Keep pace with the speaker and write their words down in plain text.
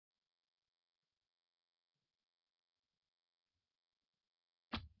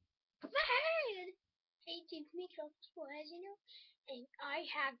18th week of school, as you know, and I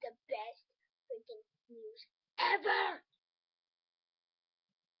have the best freaking news ever.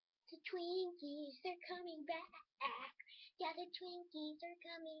 The Twinkies, they're coming back. Yeah, the Twinkies are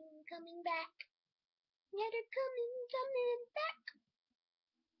coming back. Yeah, they're coming back.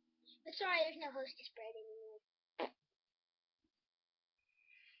 But sorry, there's no Hostess bread anymore.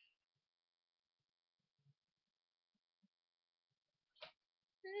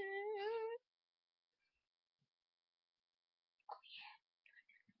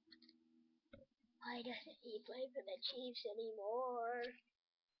 Why doesn't he play for the Chiefs anymore?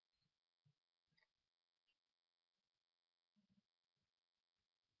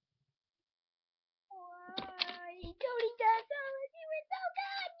 Why? Tony Gonzalez, you were so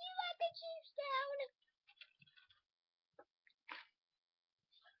good! You let the Chiefs down!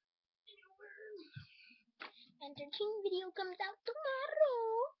 And their team video comes out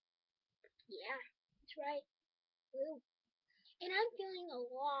tomorrow! Yeah, that's right. Woo. And I'm feeling a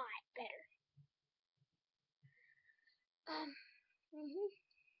lot better. Mhm.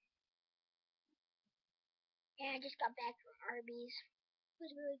 And I just got back from Arby's. It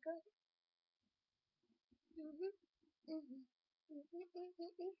was really good. Mhm. Mhm.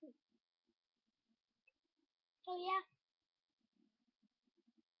 Mhm. So yeah.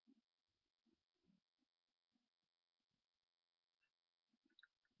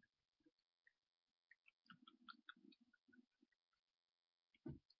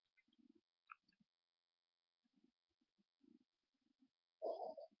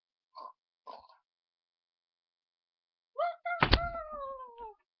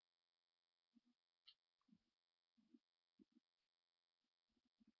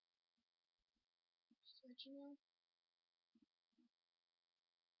 Just to let you know.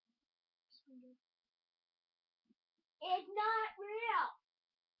 It's not real.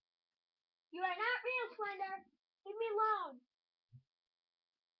 You are not real, Slender. Leave me alone.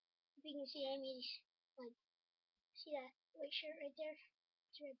 If you can see Amy's, like, see that white shirt right there?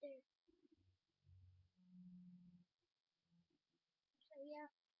 It's right there. So yeah,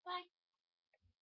 bye.